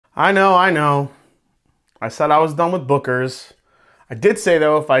I know. I said I was done with Booker's. I did say,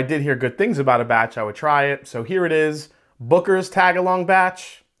 though, if I did hear good things about a batch, I would try it. So here it is, Booker's Tagalong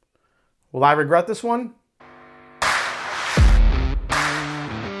Batch. Will I regret this one?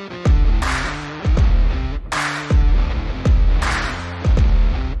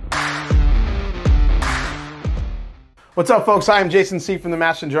 What's up, folks? I am Jason C. from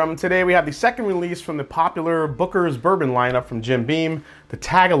themashanddrum, and today we have the second release from the popular Booker's Bourbon lineup from Jim Beam, the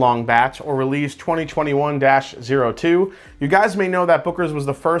Tagalong Batch, or release 2021-02. You guys may know that Booker's was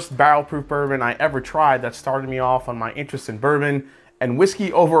the first barrel-proof bourbon I ever tried that started me off on my interest in bourbon and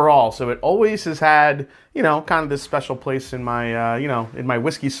whiskey overall, so it always has had, kind of this special place in my, in my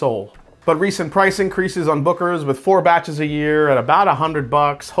whiskey soul. But recent price increases on Booker's with 4 batches a year at about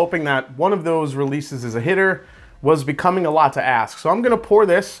 $100, hoping that one of those releases is a hitter, was becoming a lot to ask. So I'm gonna pour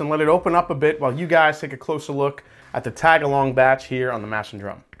this and let it open up a bit while you guys take a closer look at the Tagalong Batch here on the Mash and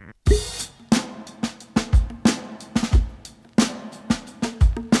Drum.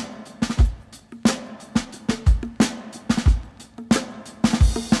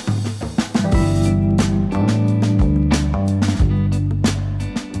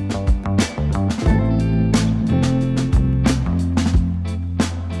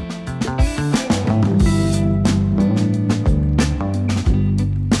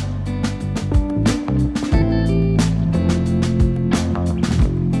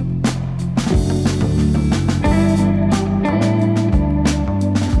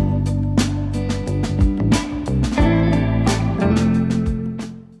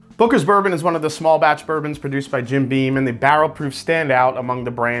 Booker's Bourbon is one of the small batch bourbons produced by Jim Beam and the barrel-proof standout among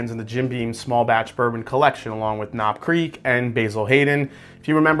the brands in the Jim Beam small batch bourbon collection, along with Knob Creek and Basil Hayden. If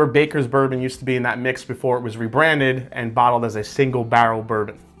you remember, Baker's Bourbon used to be in that mix before it was rebranded and bottled as a single barrel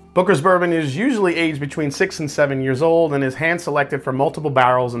bourbon. Booker's Bourbon is usually aged between 6 and 7 years old and is hand-selected from multiple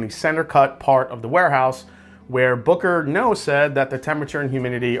barrels in the center cut part of the warehouse, where Booker Noe said that the temperature and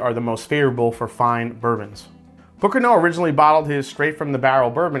humidity are the most favorable for fine bourbons. Booker Noe originally bottled his straight-from-the-barrel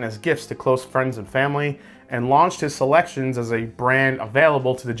bourbon as gifts to close friends and family and launched his selections as a brand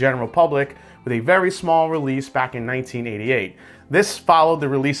available to the general public with a very small release back in 1988. This followed the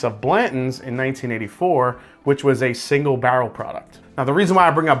release of Blanton's in 1984, which was a single-barrel product. Now, the reason why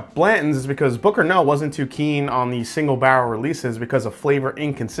I bring up Blanton's is because Booker Noe wasn't too keen on the single-barrel releases because of flavor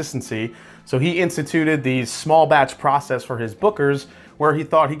inconsistency, so he instituted the small batch process for his Bookers, where he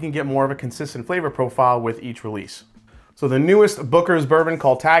thought he can get more of a consistent flavor profile with each release. So the newest Booker's bourbon,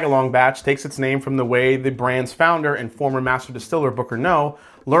 called Tagalong Batch, takes its name from the way the brand's founder and former master distiller Booker Noe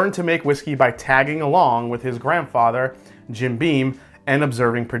learned to make whiskey by tagging along with his grandfather, Jim Beam, and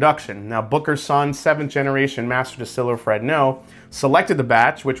observing production. Now, Booker's son, 7th generation master distiller Fred Noe, selected the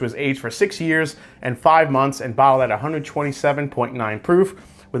batch, which was aged for 6 years and 5 months and bottled at 127.9 proof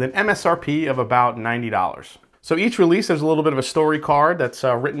with an MSRP of about $90. So each release, there's a little bit of a story card that's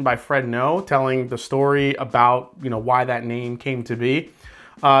written by Fred Noe, telling the story about, why that name came to be.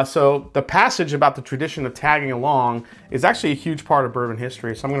 So the passage about the tradition of tagging along is actually a huge part of bourbon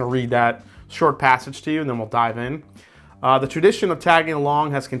history. So I'm going to read that short passage to you, and then we'll dive in. The tradition of tagging along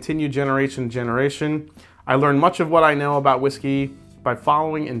has continued generation to generation. I learned much of what I know about whiskey by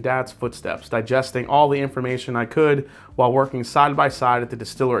following in Dad's footsteps, digesting all the information I could while working side by side at the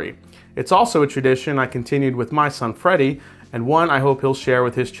distillery. It's also a tradition I continued with my son Freddie, and one I hope he'll share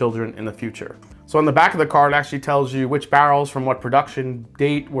with his children in the future. So on the back of the card, it actually tells you which barrels from what production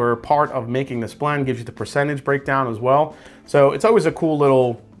date were part of making this blend, gives you the percentage breakdown as well. So it's always a cool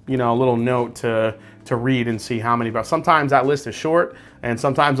little, little note to read and see how many barrels. Sometimes that list is short, and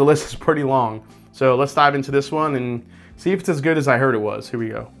sometimes the list is pretty long. So let's dive into this one and see if it's as good as I heard it was. Here we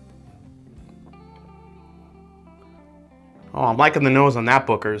go. Oh, I'm liking the nose on that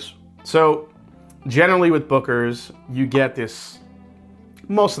Booker's. So generally with Booker's, you get this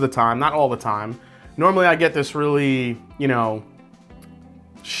most of the time, not all the time. Normally I get this really,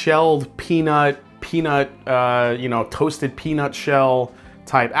 shelled peanut, toasted peanut shell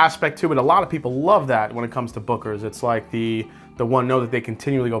type aspect to it. A lot of people love that when it comes to Booker's. It's like the one note that they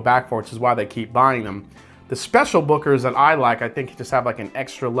continually go back for, which is why they keep buying them. The special Bookers that I like, I think just have like an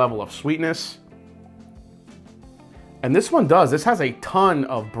extra level of sweetness. And this one does. This has a ton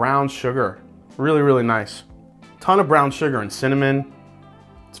of brown sugar. Really, really nice. Ton of brown sugar and cinnamon.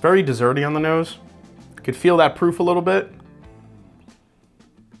 It's very desserty on the nose. You could feel that proof a little bit.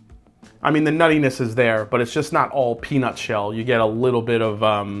 I mean, the nuttiness is there, but it's just not all peanut shell. You get a little bit of,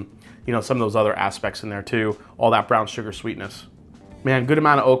 some of those other aspects in there too. All that brown sugar sweetness. Man, good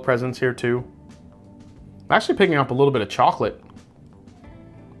amount of oak presence here too. I'm actually picking up a little bit of chocolate.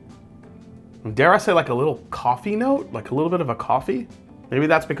 Dare I say like a little coffee note? Like a little bit of a coffee? Maybe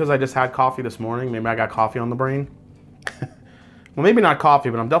that's because I just had coffee this morning. Maybe I got coffee on the brain. Well, maybe not coffee,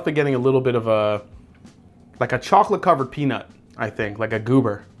 but I'm definitely getting a little bit of like a chocolate covered peanut, I think, like a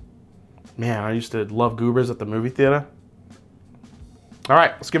goober. Man, I used to love goobers at the movie theater. All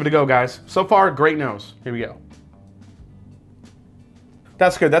right, let's give it a go, guys. So far, great nose. Here we go.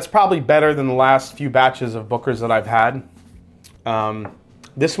 That's good. That's probably better than the last few batches of Bookers that I've had.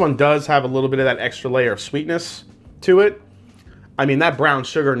 This one does have a little bit of that extra layer of sweetness to it. I mean, that brown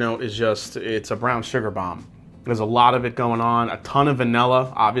sugar note is just, it's a brown sugar bomb. There's a lot of it going on, a ton of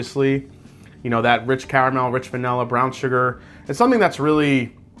vanilla, obviously. You know, that rich caramel, rich vanilla, brown sugar. It's something that's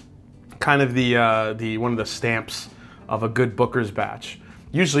really kind of the one of the stamps of a good Booker's batch.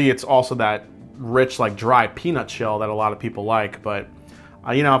 Usually it's also that rich, like dry peanut shell that a lot of people like, but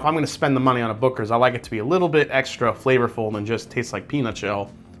you know, if I'm gonna spend the money on a Booker's, I like it to be a little bit extra flavorful than just taste like peanut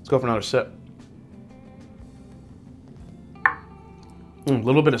shell. Let's go for another sip. A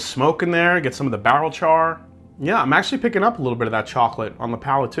little bit of smoke in there, get some of the barrel char. Yeah, I'm actually picking up a little bit of that chocolate on the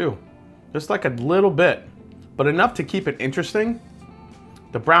palate too. Just like a little bit, but enough to keep it interesting.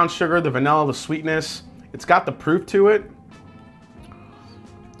 The brown sugar, the vanilla, the sweetness, it's got the proof to it.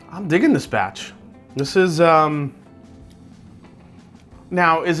 I'm digging this batch. This is, now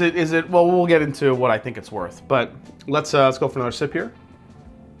is it, well, we'll get into what I think it's worth, but let's go for another sip here.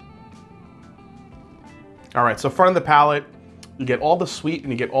 All right, so front of the palate, you get all the sweet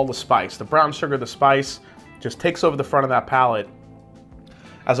and you get all the spice. The brown sugar, the spice, just takes over the front of that palate.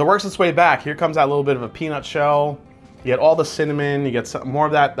 As it works its way back, here comes that little bit of a peanut shell. You get all the cinnamon, you get some more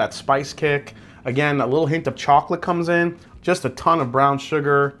of that spice kick. Again, a little hint of chocolate comes in, just a ton of brown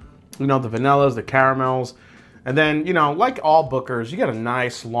sugar, you know, the vanillas, the caramels. And then, you know, like all Bookers, you get a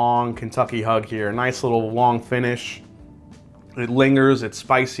nice long Kentucky hug here, a nice little long finish. It lingers, it's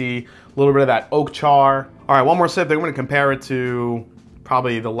spicy, a little bit of that oak char. All right, one more sip, then we're gonna compare it to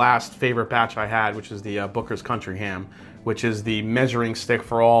probably the last favorite batch I had, which is the Booker's Country Ham, which is the measuring stick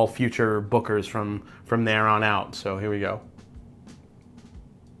for all future Bookers from there on out. So here we go.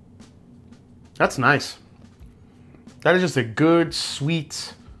 That's nice. That is just a good,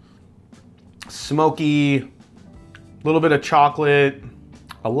 sweet, smoky, little bit of chocolate,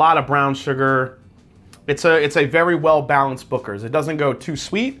 a lot of brown sugar. It's a very well balanced Booker's. It doesn't go too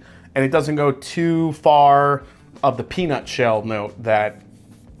sweet and it doesn't go too far of the peanut shell note that,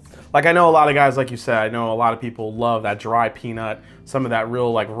 like I know a lot of guys, like you said, I know a lot of people love that dry peanut, some of that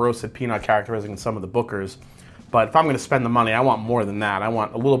real like roasted peanut characteristic in some of the Bookers. But if I'm gonna spend the money, I want more than that. I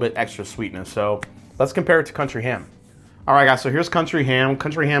want a little bit extra sweetness. So let's compare it to Country Ham. All right, guys, so here's Country Ham.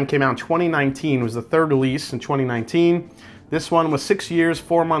 Country Ham came out in 2019. It was the third release in 2019. This one was 6 years,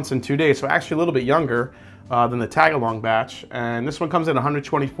 4 months, and 2 days. So actually a little bit younger than the Tagalong Batch. And this one comes in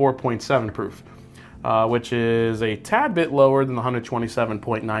 124.7 proof. Which is a tad bit lower than the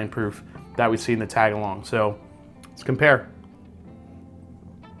 127.9 proof that we see in the Tagalong. So let's compare.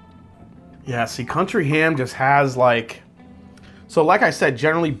 Yeah, see, Country Ham just has like, so like I said,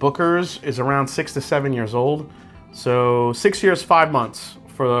 generally Booker's is around 6 to 7 years old. So 6 years, 5 months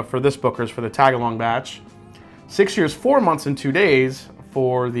for this Booker's for the Tagalong Batch. 6 years, 4 months, and 2 days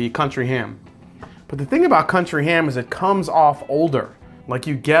for the Country Ham. But the thing about Country Ham is it comes off older. Like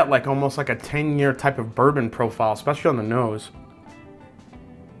you get like almost like a 10-year type of bourbon profile, especially on the nose.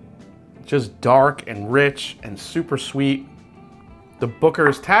 Just dark and rich and super sweet. The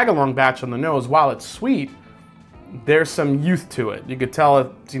Booker's Tagalong Batch on the nose, while it's sweet, there's some youth to it. You could tell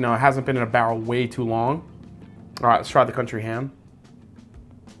it, you know, it hasn't been in a barrel way too long. All right, let's try the Country Ham.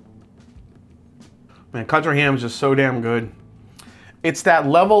 Man, Country Ham is just so damn good. It's that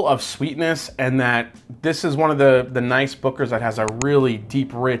level of sweetness, and that this is one of the nice Bookers that has a really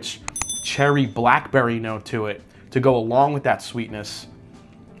deep, rich cherry blackberry note to it to go along with that sweetness.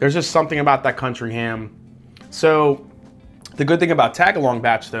 There's just something about that Country Ham. So the good thing about Tagalong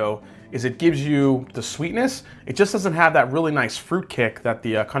Batch though is it gives you the sweetness. It just doesn't have that really nice fruit kick that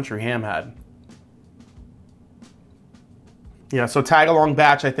the Country Ham had. Yeah, so Tagalong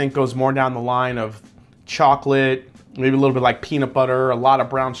Batch I think goes more down the line of chocolate, maybe a little bit like peanut butter, a lot of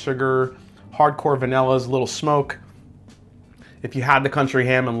brown sugar, hardcore vanillas, a little smoke. If you had the Country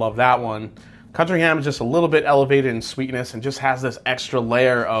Ham and love that one, Country Ham is just a little bit elevated in sweetness and just has this extra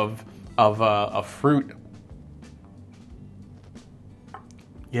layer of fruit.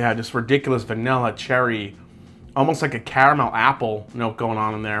 Yeah, just ridiculous vanilla, cherry, almost like a caramel apple note going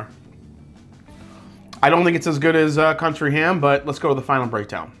on in there. I don't think it's as good as Country Ham, but let's go to the final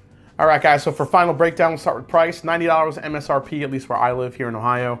breakdown. All right, guys, so for final breakdown, we'll start with price. $90 MSRP, at least where I live here in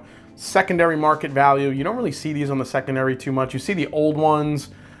Ohio. Secondary market value, you don't really see these on the secondary too much. You see the old ones,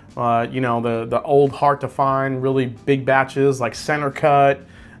 You know, the old hard to find, really big batches like Center Cut,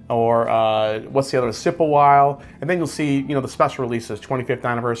 or what's the other, Sip a While. And then you'll see, you know, the special releases, 25th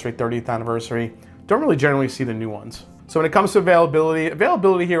anniversary, 30th anniversary. Don't really generally see the new ones. So when it comes to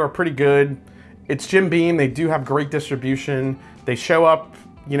availability here are pretty good. It's Jim Beam. They do have great distribution. They show up,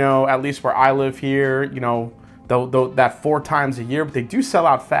 you know, at least where I live here, you know, that 4 times a year, but they do sell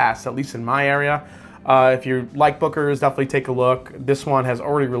out fast, at least in my area. If you like Booker's, definitely take a look. This one has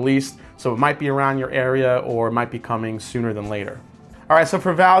already released, so it might be around your area or it might be coming sooner than later. All right, so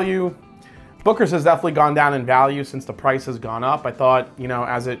for value, Booker's has definitely gone down in value since the price has gone up. I thought, you know,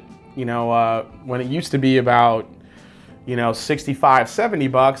 as it, you know, when it used to be about, you know, 65, 70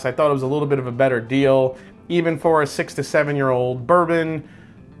 bucks, I thought it was a little bit of a better deal, even for a 6 to 7 year old bourbon,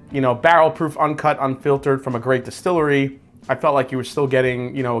 you know, barrel proof, uncut, unfiltered from a great distillery. I felt like you were still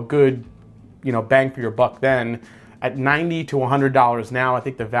getting, you know, a good, you know, bang for your buck then. At $90 to $100 now, I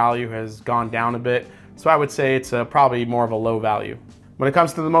think the value has gone down a bit. So I would say it's probably more of a low value. When it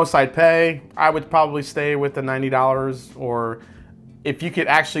comes to the most I'd pay, I would probably stay with the $90, or if you could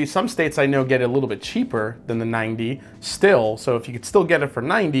actually, some states I know get it a little bit cheaper than the 90 still. So if you could still get it for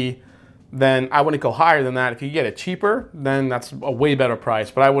 90, then I wouldn't go higher than that. If you get it cheaper, then that's a way better price,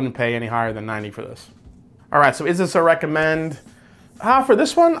 but I wouldn't pay any higher than 90 for this. All right, so is this a recommend? For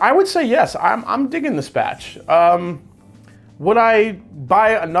this one, I would say yes. I'm digging this batch. Would I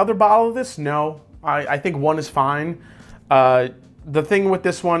buy another bottle of this? No, I think one is fine. The thing with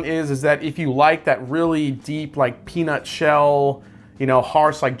this one is that if you like that really deep, like peanut shell, you know,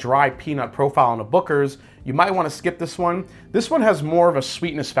 harsh, like dry peanut profile on the Booker's, you might want to skip this one. This one has more of a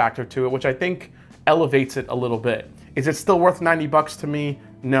sweetness factor to it, which I think elevates it a little bit. Is it still worth 90 bucks to me?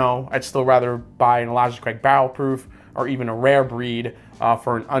 No, I'd still rather buy an Elijah Craig barrel proof or even a rare breed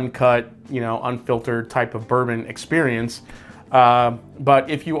for an uncut, you know, unfiltered type of bourbon experience. But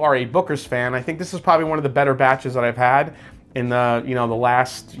if you are a Booker's fan, I think this is probably one of the better batches that I've had in the, you know, the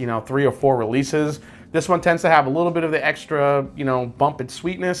last, you know, 3 or 4 releases. This one tends to have a little bit of the extra, you know, bump in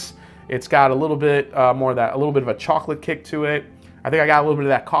sweetness. It's got a little bit more of that, a little bit of a chocolate kick to it. I think I got a little bit of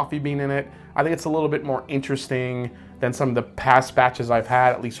that coffee bean in it. I think it's a little bit more interesting than some of the past batches I've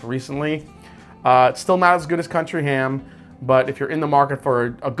had, at least recently. It's still not as good as Country Ham, but if you're in the market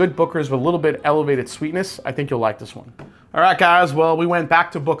for a good Booker's with a little bit elevated sweetness, I think you'll like this one. All right, guys, well, we went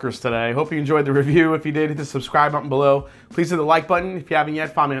back to Booker's today. Hope you enjoyed the review. If you did, hit the subscribe button below. Please hit the like button. If you haven't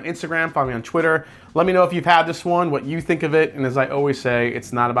yet, follow me on Instagram, follow me on Twitter. Let me know if you've had this one, what you think of it. And as I always say,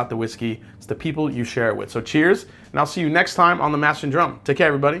 it's not about the whiskey, it's the people you share it with. So cheers, and I'll see you next time on The Mash and Drum. Take care,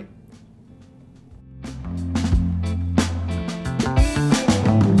 everybody.